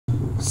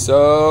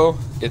So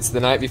it's the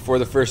night before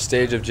the first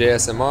stage of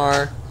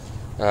JSMR,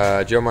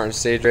 Joe Martin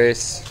Stage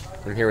Race.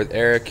 I'm here with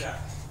Eric.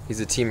 He's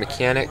a team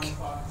mechanic.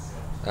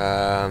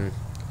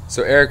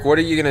 So Eric, what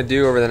are you going to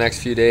do over the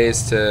next few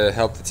days to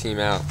help the team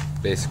out,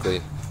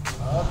 basically?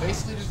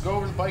 Basically just go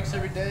over the bikes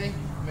every day,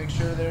 make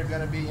sure they're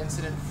going to be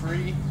incident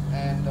free,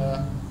 and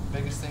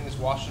biggest thing is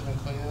wash them and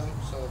clean them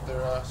so that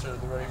they're sort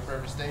of ready for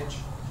every stage.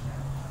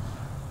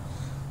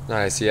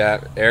 Nice,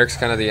 yeah. Eric's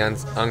kind of the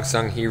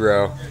unsung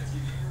hero.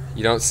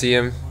 You don't see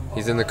him.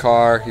 He's in the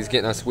car. He's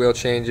getting us wheel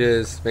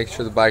changes, making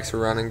sure the bikes are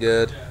running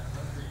good.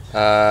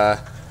 Eric,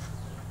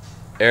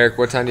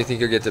 what time do you think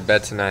you'll get to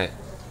bed tonight?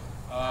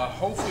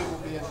 Hopefully we'll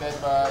be in bed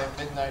by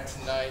midnight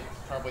tonight,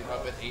 probably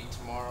up at 8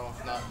 tomorrow,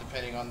 if not,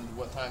 depending on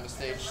what time the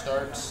stage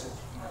starts.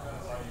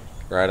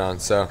 Right on.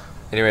 So,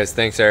 anyways,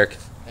 thanks, Eric.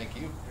 Thank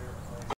you.